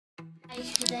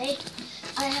Today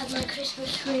I have my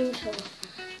Christmas room tour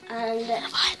and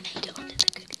I made it onto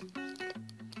the good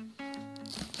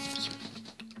list.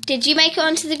 Did you make it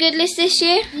onto the good list this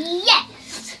year?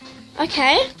 yes!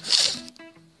 Okay.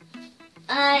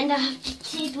 And I have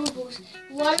two baubles.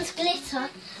 One's glitter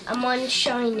and one's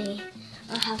shiny.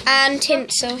 I have And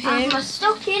tinsel I have here. my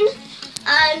stocking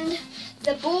and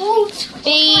the balls,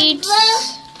 Beads.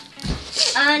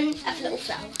 and a little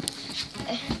flower.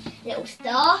 A little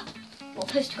star. Not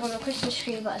supposed to go on a Christmas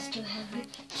tree, but I still have it.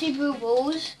 Two blue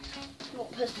balls. Not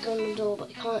supposed to go on the door, but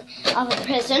I can't. I have a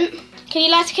present. Can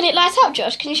it light up,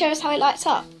 Josh? Can you show us how it lights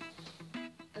up?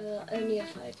 Only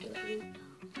if I do it.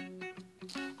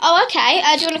 Oh, okay.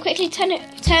 Do you want to quickly turn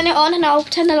it on and I'll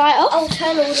turn the light off? I'll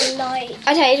turn all the lights.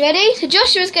 Okay, ready? So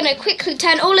Joshua's going to quickly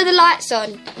turn all of the lights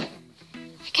on.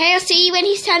 Okay, I'll see you when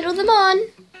he's turned all them on.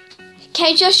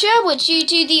 Okay, Joshua, would you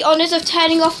do the honours of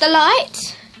turning off the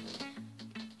light?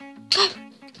 Go.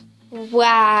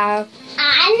 Wow.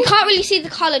 And You can't really see the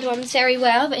coloured ones very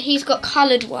well, but he's got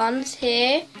coloured ones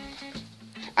here.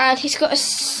 And he's got a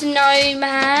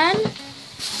snowman.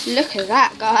 Look at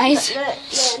that, guys.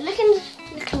 look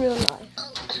in real life.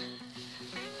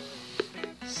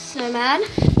 Snowman,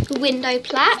 window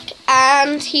plaque,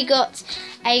 and he got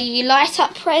a light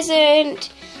up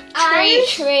present,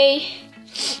 tree.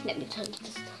 Let me turn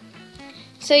this on.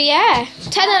 So yeah,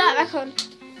 turn the light back on.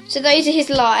 So those are his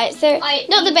lights. They're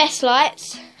not the best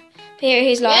lights, but here are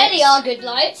his lights. Yeah, they are good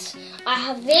lights. I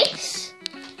have this.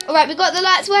 Alright, we've got the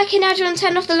lights working now. Do you want to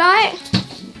turn off the light?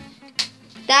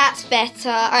 That's better.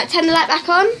 Alright, turn the light back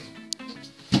on.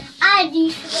 And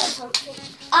you forgot something.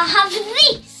 I have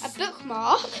this. A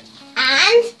bookmark.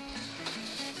 And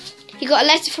He got a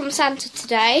letter from Santa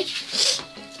today.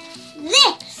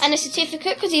 this. And a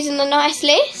certificate because he's in the nice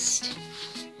list.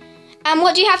 And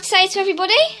what do you have to say to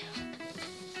everybody?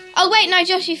 Oh wait, no,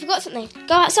 Josh, you forgot something.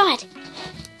 Go outside.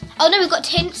 Oh no, we've got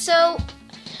tinsel.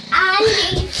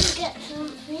 And you forget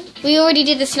something. We already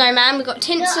did the snowman. We've got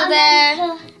tinsel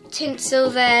there, tinsel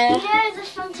there. You know the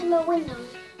front of my window.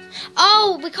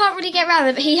 Oh, we can't really get around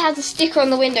it, but he has a sticker on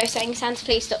the window saying Santa,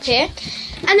 please stop here.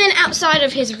 And then outside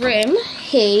of his room,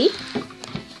 he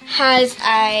has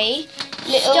a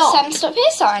little Stop. Santa stop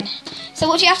here sign. So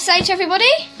what do you have to say to everybody?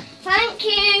 Thank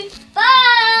you.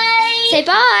 Bye. Say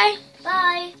bye.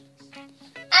 Bye.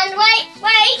 And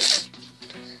wait.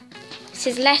 This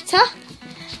is letter.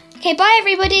 Okay, bye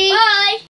everybody. Bye.